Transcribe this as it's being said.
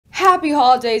Happy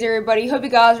holidays, everybody. Hope you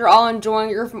guys are all enjoying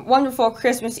your wonderful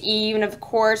Christmas Eve. And of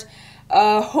course,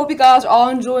 hope you guys are all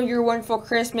enjoying your wonderful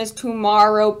Christmas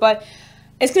tomorrow. But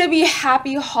it's going to be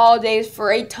happy holidays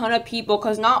for a ton of people,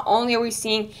 because not only are we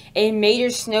seeing a major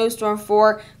snowstorm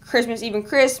for Christmas Eve and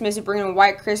Christmas, bringing a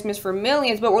white Christmas for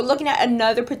millions, but we're looking at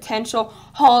another potential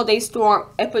holiday storm,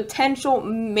 a potential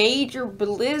major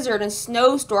blizzard and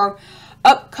snowstorm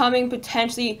upcoming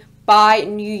potentially by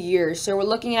New Year's. So we're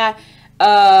looking at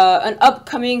an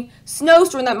upcoming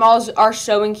snowstorm that models are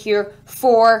showing here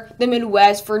for the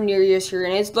Midwest for New Year's here,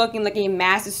 and it's looking like a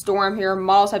massive storm here.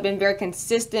 Models have been very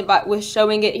consistent with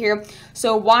showing it here,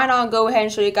 so why not go ahead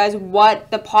and show you guys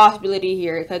what the possibility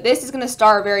here, because this is going to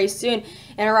start very soon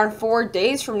in around 4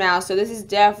 days from now. So this is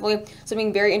definitely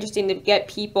something very interesting to get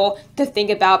people to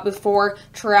think about before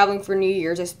traveling for New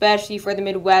Year's, especially for the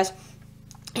Midwest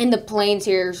in the plains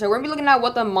here. So we're going to be looking at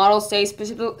what the models say,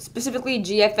 specifically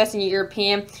GFS and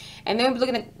European, and then we'll be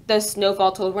looking at the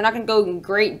snowfall totals. We're not going to go in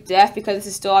great depth because this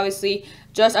is still obviously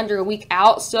just under a week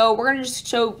out, so we're going to just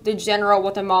show the general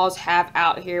what the models have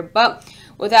out here. But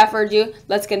without further ado,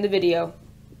 let's get in the video.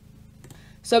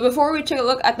 So before we take a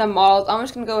look at the models, I'm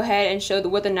just going to go ahead and show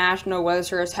what the National Weather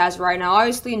Service has right now.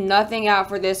 Obviously, nothing out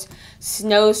for this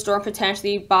snowstorm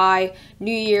potentially by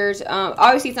New Year's.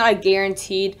 Obviously, it's not a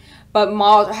guaranteed, but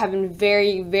models have been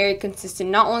very, very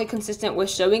consistent. Not only consistent with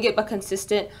showing it, but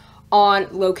consistent on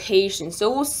location.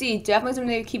 So we'll see. Definitely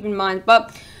something to keep in mind.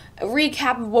 But a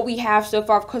recap of what we have so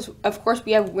far. Of course,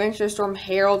 we have Winter Storm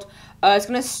Harold. It's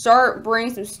going to start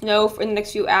bringing some snow in the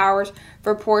next few hours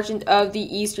for portions of the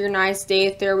eastern United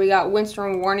States. There we got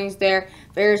windstorm warnings there.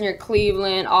 Areas near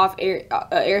Cleveland,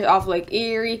 areas off Lake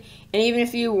Erie, and even a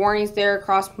few warnings there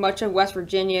across much of West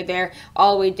Virginia there,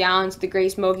 all the way down to the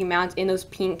Great Smoky Mountains in those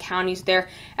pink counties there.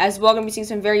 As well, going to be seeing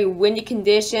some very windy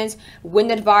conditions.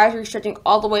 Wind advisory stretching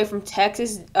all the way from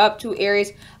Texas up to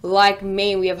areas like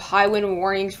Maine. We have high wind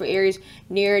warnings for areas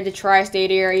near the tri-state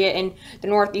area and the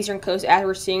northeastern coast, as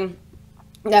we're seeing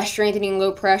that strengthening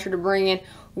low pressure to bring in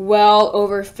well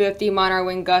over 50 mile-an-hour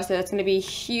wind gusts. That's going to be a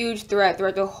huge threat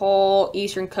throughout the whole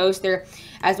eastern coast there.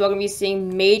 As well, going to be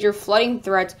seeing major flooding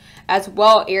threats as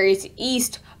well, areas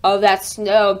east of that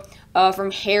snow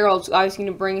from Harold. Obviously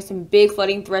going to bring in some big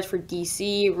flooding threats for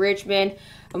DC, Richmond,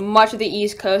 much of the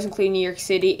East Coast, including New York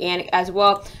City, and as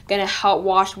well going to help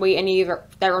wash away any of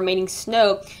that remaining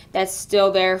snow that's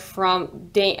still there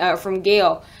from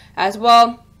Gale. As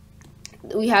well,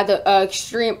 we have the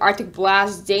extreme Arctic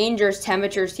blast, dangerous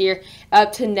temperatures here,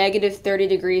 up to negative 30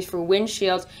 degrees for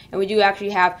windshields. And we do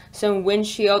actually have some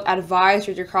windshield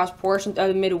advisories across portions of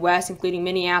the Midwest, including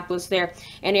Minneapolis there,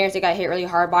 and areas that got hit really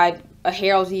hard by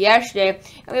hails yesterday.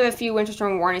 And we have a few winter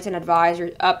storm warnings and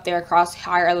advisories up there across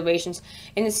higher elevations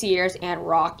in the Sierras and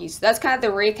Rockies. So that's kind of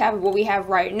the recap of what we have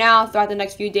right now throughout the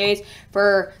next few days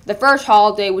for the first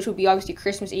holiday, which will be obviously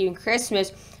Christmas Eve and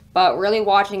Christmas. But really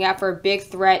watching out for a big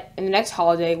threat in the next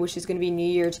holiday, which is going to be New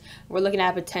Year's. We're looking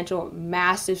at a potential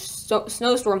massive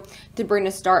snowstorm to bring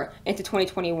the start into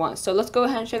 2021. So let's go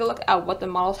ahead and take a look at what the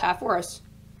models have for us.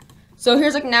 So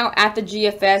here's looking now at the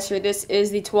GFS here. This is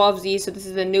the 12Z, so this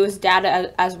is the newest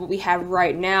data as what we have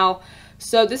right now.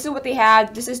 So this is what they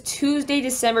have. This is Tuesday,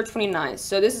 December 29th.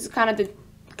 So this is kind of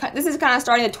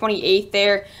starting the 28th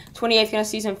there. 28th, going to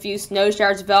see some few snow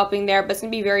showers developing there, but it's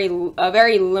going to be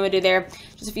very limited there.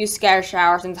 Just a few scattered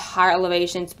showers in higher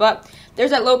elevations. But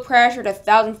there's that low pressure at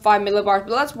 1,005 millibars. But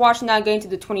let's watch now getting to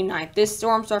the 29th. This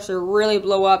storm starts to really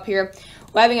blow up here.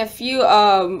 We're having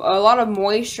a lot of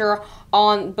moisture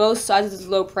on both sides of this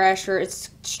low pressure.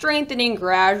 It's strengthening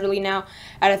gradually now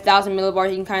at 1,000 millibars.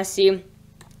 You can kind of see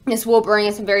this will bring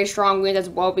in some very strong winds as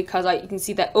well, because you can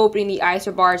see that opening the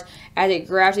isobars as it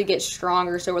gradually gets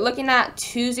stronger. So we're looking at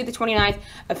Tuesday the 29th,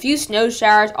 a few snow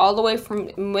showers all the way from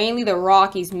mainly the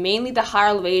Rockies, mainly the higher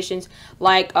elevations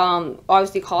like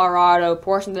obviously Colorado,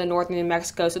 portions of the north and New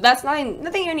Mexico. So that's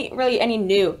nothing really any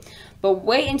new. But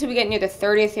wait until we get near the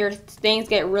 30th here. Things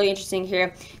get really interesting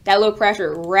here. That low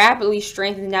pressure rapidly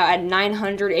strengthens now at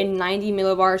 990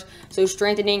 millibars. So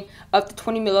strengthening up to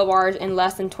 20 millibars in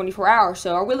less than 24 hours.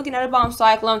 So are we looking at a bomb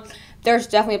cyclone? There's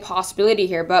definitely a possibility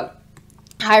here. But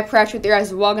high pressure there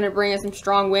as well, going to bring in some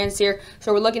strong winds here.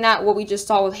 So we're looking at what we just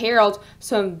saw with Harold.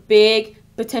 Some big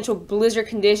potential blizzard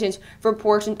conditions for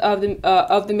portions of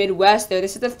the Midwest there.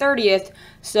 This is the 30th.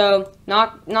 So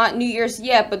not New Year's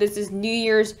yet, but this is New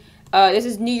Year's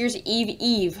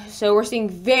Eve. So we're seeing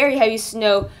very heavy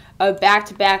snow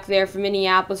back-to-back there for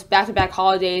Minneapolis, back-to-back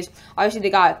holidays. Obviously,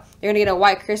 they're gonna get a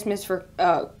white Christmas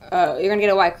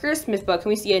but can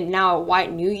we see now a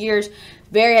white New Year's?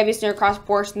 Very heavy snow across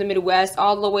portions of the Midwest,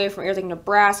 all the way from areas like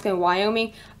Nebraska and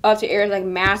Wyoming up to areas like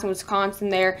Mass and Wisconsin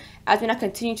there. As we now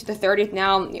continue to the 30th,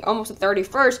 now almost the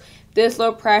 31st, this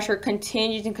low pressure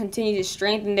continues to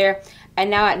strengthen there, and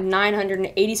now at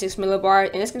 986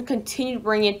 millibars, and it's going to continue to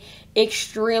bring in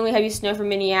extremely heavy snow for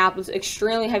Minneapolis,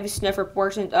 extremely heavy snow for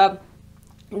portions of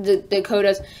the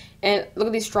Dakotas. And look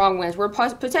at these strong winds. We're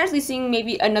potentially seeing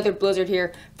maybe another blizzard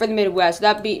here for the Midwest. So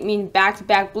that means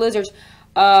back-to-back blizzards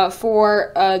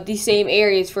for the same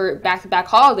areas for back-to-back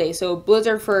holidays. So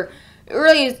blizzard for,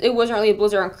 really, it wasn't really a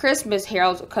blizzard on Christmas,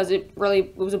 Harold, because it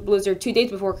was a blizzard 2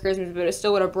 days before Christmas, but it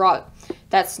still would have brought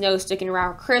that snow sticking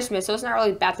around Christmas. So it's not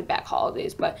really back-to-back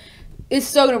holidays, but it's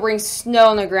still going to bring snow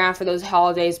on the ground for those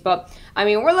holidays. But, I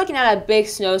mean, we're looking at a big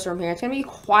snowstorm here. It's going to be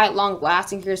quite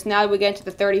long-lasting here. So now that we get into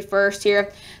the 31st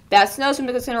here, that snowstorm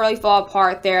is going to really fall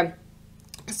apart there.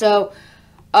 So,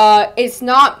 it's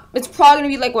probably going to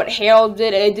be like what Harold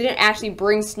did. It didn't actually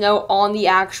bring snow on the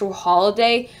actual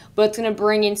holiday, but it's going to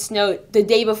bring in snow the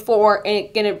day before, and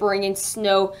it's going to bring in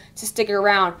snow to stick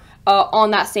around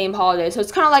on that same holiday. So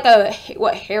it's kind of like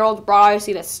what Harold brought,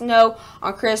 obviously, the snow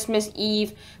on Christmas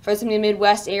Eve for some of the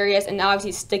Midwest areas, and now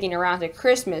obviously sticking around to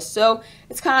Christmas. So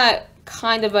it's kind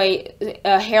of a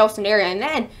Harold scenario, and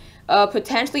then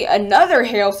potentially another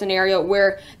Harold scenario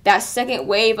where that second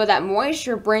wave of that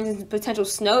moisture brings in potential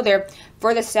snow there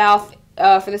for the South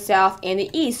and the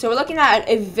East. So we're looking at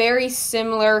a very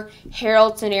similar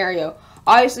Harold scenario.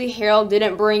 Obviously, Harold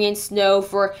didn't bring in snow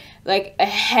for like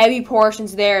heavy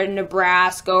portions there in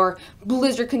Nebraska or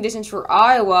blizzard conditions for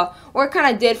Iowa, or it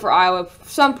kind of did for Iowa,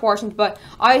 some portions, but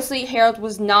obviously Harold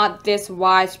was not this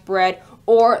widespread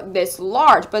or this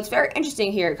large. But it's very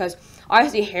interesting here because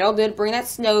obviously Harold did bring that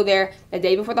snow there the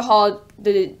day before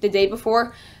the day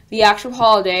before the actual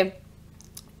holiday,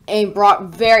 and brought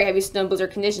very heavy snow and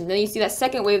blizzard conditions. Then you see that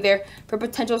second wave there for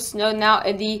potential snow now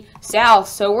in the South.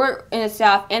 So we're in the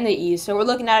South and the East. So we're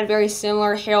looking at a very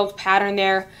similar Harold pattern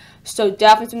there. So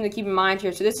definitely something to keep in mind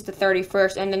here. So this is the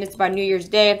 31st, and then it's by New Year's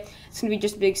Day. It's going to be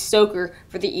just a big soaker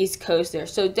for the East Coast there.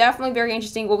 So definitely very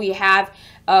interesting what we have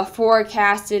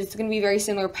forecasted. It's going to be a very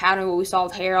similar pattern to what we saw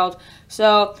with Harold.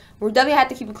 So we're definitely have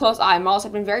to keep a close eye. Models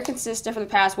have been very consistent for the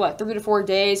past, 3 to 4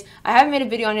 days. I haven't made a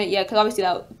video on it yet because obviously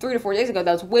that 3 to 4 days ago,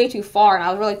 that was way too far, and I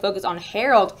was really focused on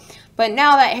Harold. But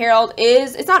now that Harold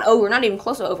it's not over, not even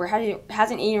close to over.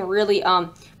 Hasn't even really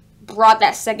brought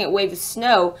that second wave of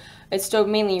snow. It's still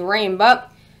mainly rain. But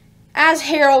as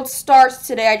Harold starts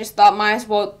today, I just thought might as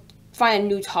well find a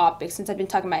new topic since I've been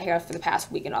talking about Harold for the past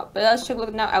week and up. But let's take a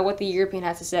look now at what the European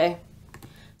has to say.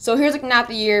 So here's looking at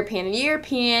the European. The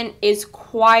European is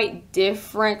quite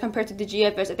different compared to the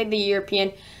GFS. I think the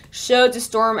European showed the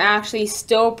storm actually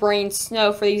still bringing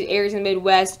snow for these areas in the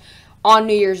Midwest on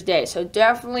New Year's Day. So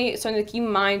definitely something to keep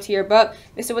in mind here. But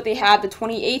this is what they have the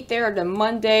 28th there, the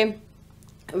Monday.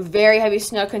 Very heavy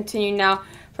snow continuing now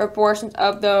for portions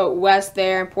of the west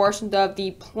there and portions of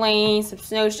the plains, some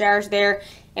snow showers there,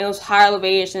 and those higher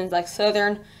elevations like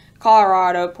southern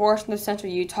Colorado, portions of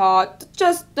central Utah,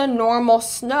 just the normal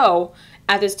snow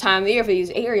at this time of the year for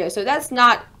these areas. So that's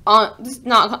not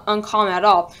uncommon at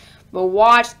all. But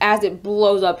watch as it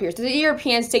blows up here. So the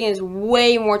Europeans taking this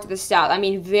way more to the south. I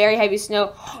mean, very heavy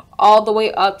snow all the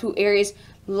way up to areas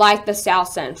like the South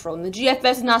Central. And the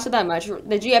GFS is not so that much.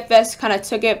 The GFS kind of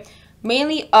took it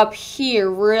mainly up here,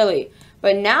 really.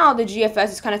 But now the GFS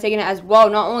is kind of taking it as well,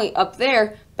 not only up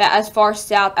there, but as far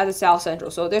south as the South Central.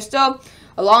 So there's still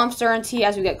a lot of uncertainty.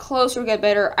 As we get closer, we get a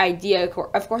better idea. Of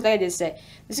course, like I did say,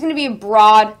 this is going to be a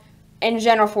broad and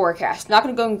general forecast. Not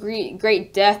going to go in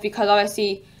great depth because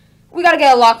obviously we got to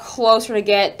get a lot closer to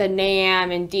get the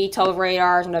NAM and detailed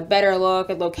radars and a better look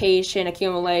at location,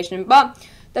 accumulation. But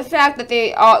the fact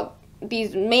that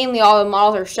mainly all the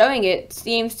models are showing it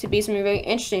seems to be something very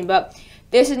interesting. But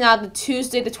this is now the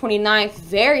Tuesday, the 29th.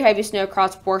 Very heavy snow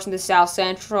across portions of the South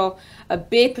Central. A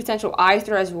big potential ice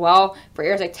threat as well for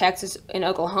areas like Texas and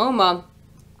Oklahoma.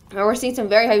 And we're seeing some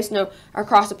very heavy snow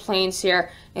across the plains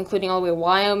here, including all the way to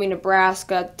Wyoming,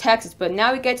 Nebraska, Texas. But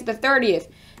now we get to the 30th.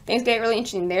 Things get really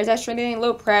interesting. There's that strengthening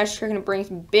low pressure. Going to bring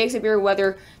some big severe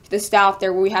weather to the south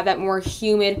there where we have that more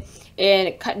humid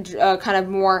and kind of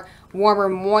more warmer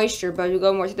moisture. But we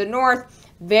go more to the north.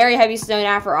 Very heavy snow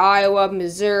now for Iowa,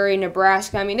 Missouri,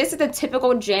 Nebraska. I mean, this is the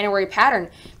typical January pattern.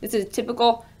 This is a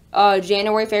typical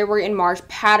January, February, and March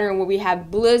pattern where we have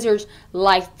blizzards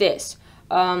like this.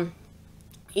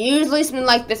 Usually something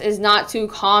like this is not too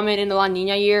common in the La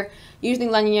Nina year. Usually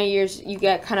in La Nina years, you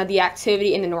get kind of the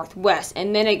activity in the northwest,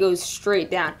 and then it goes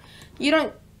straight down. You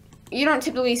don't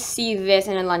typically see this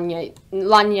in a La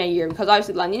Nina year because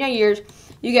obviously La Nina years,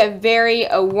 you get very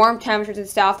warm temperatures in the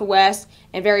southwest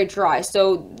and very dry.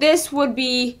 So this would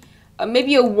be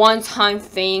maybe a one-time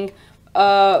thing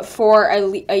for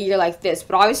a year like this.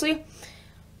 But obviously,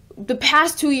 the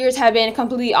past 2 years have been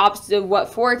completely opposite of what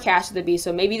forecasted to be.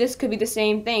 So maybe this could be the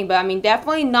same thing. But I mean,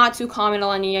 definitely not too common a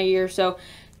La Nina year. So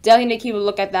definitely need to keep a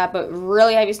look at that. But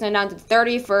really heavy snow down to the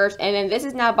 31st, and then this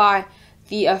is now by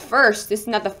the 1st. This is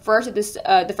not the 1st of this,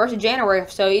 the 1st of January.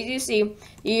 So as you see,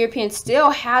 the European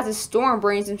still has a storm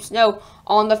bringing some snow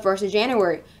on the 1st of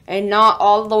January, and not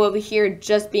all the way over here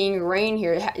just being rain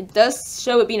here. It does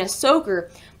show it being a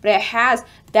soaker, but it has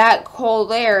that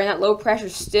cold air and that low pressure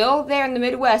still there in the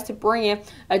Midwest to bring in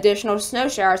additional snow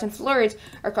showers and flurries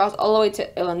across all the way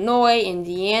to Illinois,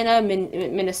 Indiana,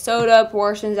 Minnesota,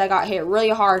 portions that got hit really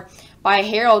hard by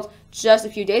Harold just a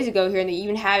few days ago here, and they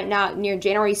even have it now near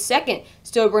January 2nd,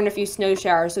 still bringing a few snow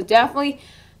showers. So definitely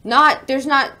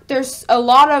there's a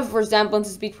lot of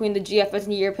resemblances between the GFS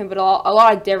and the European, but a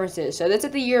lot of differences. So that's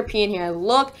at the European here.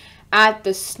 Look at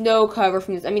the snow cover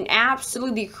from this. I mean,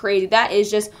 absolutely crazy. That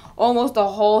is just almost the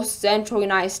whole central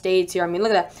United States here. I mean,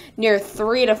 look at that. Near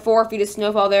 3 to 4 feet of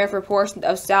snowfall there for portions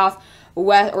of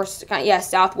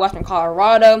southwestern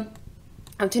Colorado.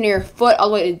 Up to near a foot all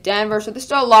the way to Denver. So there's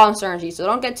still a lot of uncertainty. So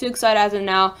don't get too excited as of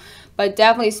now. But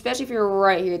definitely, especially if you're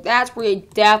right here, that's where you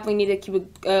definitely need to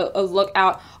keep a look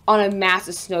out on a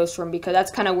massive snowstorm, because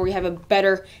that's kind of where you have a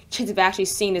better chance of actually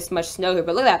seeing this much snow here.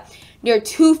 But look at that. Near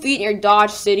 2 feet near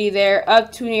Dodge City there,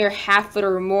 up to near half foot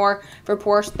or more for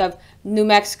portions of New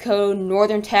Mexico,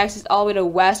 northern Texas, all the way to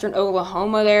western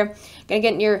Oklahoma there. Gonna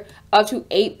get near up to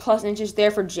 8+ inches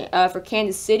there for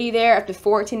Kansas City there, up to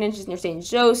 14 inches near St.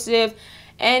 Joseph.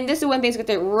 And this is when things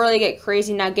really get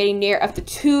crazy now, getting near up to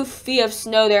 2 feet of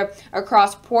snow there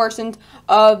across portions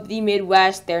of the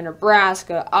Midwest there,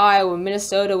 Nebraska, Iowa,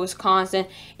 Minnesota, Wisconsin,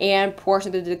 and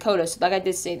portions of the Dakotas. So like I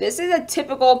did say, this is a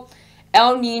typical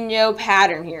El Nino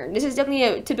pattern here. This is definitely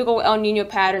a typical El Nino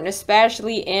pattern,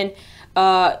 especially in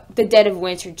the dead of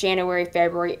winter, January,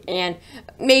 February, and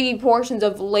maybe portions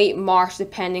of late March,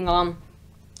 depending on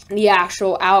the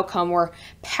actual outcome or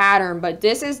pattern. But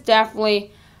this is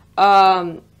definitely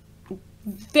this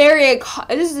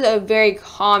is a very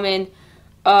common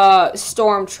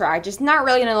storm track, just not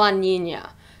really in a La Nina.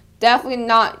 Definitely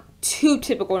not too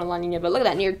typical in a La Nina, but look at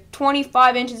that, near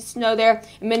 25 inches of snow there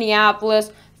in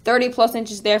Minneapolis, 30+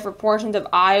 inches there for portions of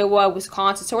Iowa,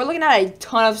 Wisconsin. So we're looking at a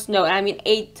ton of snow, and I mean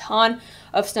a ton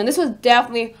of snow. This was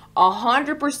definitely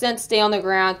 100% stay on the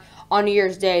ground on New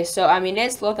Year's Day. So I mean,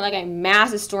 it's looking like a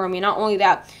massive storm. I mean, not only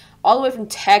that, all the way from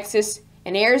Texas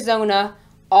and Arizona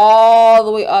all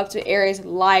the way up to areas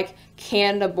like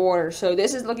Canada border. So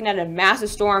this is looking at a massive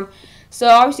storm. So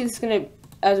obviously this is going to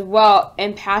as well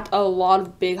impact a lot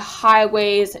of big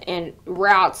highways and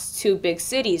routes to big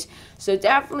cities. So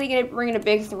definitely going to bring in a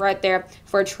big threat there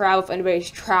for travel if anybody's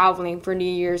traveling for New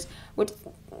Year's, which,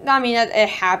 I mean, it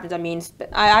happens. I mean,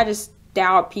 I just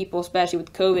doubt people, especially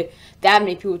with COVID, that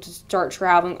many people to start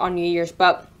traveling on New Year's.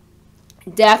 But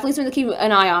definitely something to keep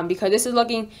an eye on, because this is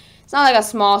looking, it's not like a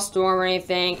small storm or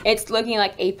anything. It's looking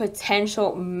like a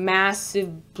potential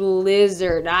massive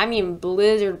blizzard. I mean,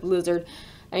 blizzard.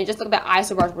 I mean, just look at the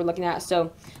isobars we're looking at.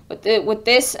 So with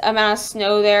this amount of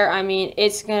snow there, I mean,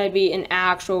 it's gonna be an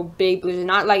actual big blizzard.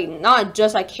 Not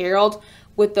just like Harold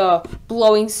with the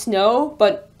blowing snow,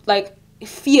 but like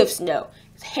feet of snow.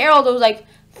 Harold was like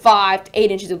 5 to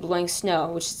 8 inches of blowing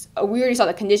snow, which is, we already saw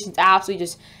the conditions absolutely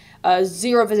just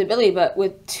zero visibility. But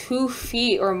with 2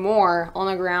 feet or more on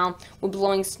the ground with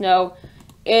blowing snow,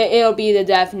 it'll be the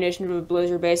definition of a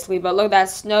blizzard basically. But look at that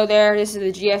snow there. This is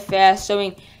the GFS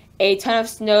showing a ton of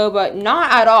snow, but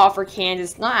not at all for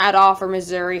Kansas, not at all for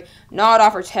Missouri, not at all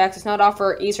for Texas, not at all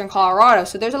for eastern Colorado.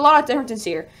 So there's a lot of differences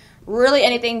here. Really,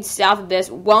 anything south of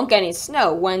this won't get any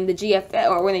snow when the GFS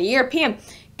or when the European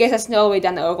gets that snow all the way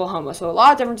down to Oklahoma. So a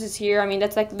lot of differences here. I mean,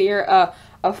 that's like near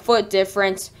a foot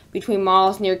difference between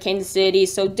malls near Kansas City.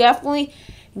 So definitely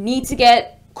need to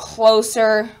get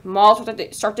closer. Malls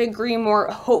start to agree more,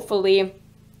 hopefully.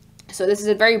 So this is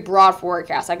a very broad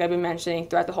forecast, like I've been mentioning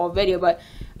throughout the whole video, but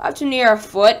up to near a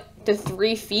foot to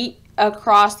 3 feet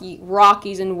across the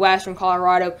Rockies in western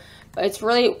Colorado. But it's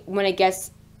really when it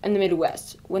gets in the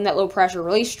Midwest, when that low pressure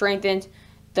really strengthens,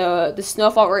 the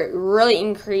snowfall rate really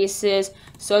increases.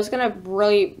 So it's going to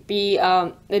really be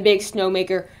a big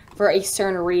snowmaker for a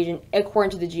certain region,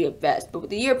 according to the GFS. But with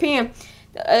the European,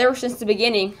 ever since the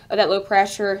beginning of that low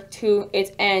pressure to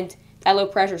its end, that low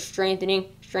pressure strengthening,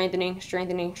 all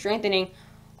the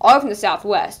way from the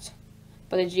southwest.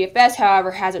 But the GFS,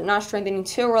 however, has it not strengthening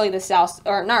till really the south,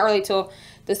 or not really till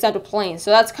the central plains.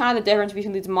 So that's kind of the difference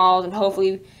between these models, and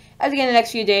hopefully as again, the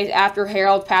next few days after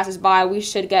Harold passes by, we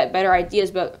should get better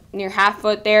ideas. But near half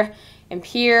foot there and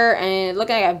here, and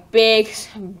looking like a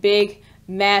big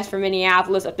mess for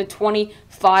Minneapolis, up to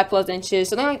 25 plus inches.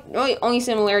 So the only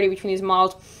similarity between these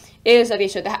models is that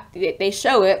they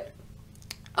show it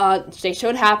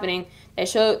happening. They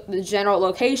show the general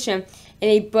location,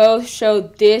 and they both show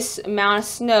this amount of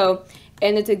snow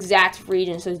in its exact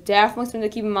region. So definitely something to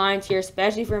keep in mind here,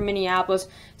 especially for Minneapolis,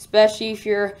 especially if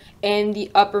you're in the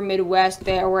upper Midwest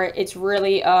there, where it's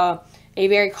really a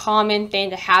very common thing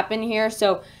to happen here.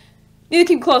 So need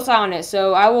to keep a close eye on it.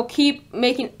 So I will keep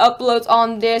making uploads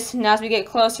on this, and as we get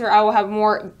closer, I will have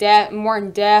more in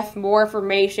depth, more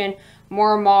information,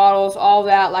 more models, all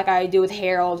that, like I do with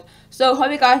Harold. So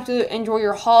hope you guys do enjoy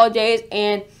your holidays,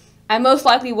 and I most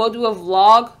likely will do a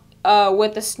vlog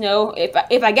with the snow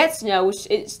if I get snow, which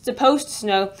it's supposed to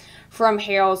snow from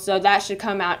Harold. So that should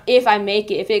come out if I make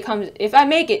it. If I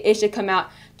make it, it should come out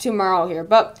tomorrow here.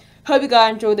 But hope you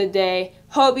guys enjoy the day.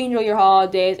 Hope you enjoy your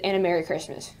holidays, and a Merry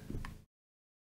Christmas.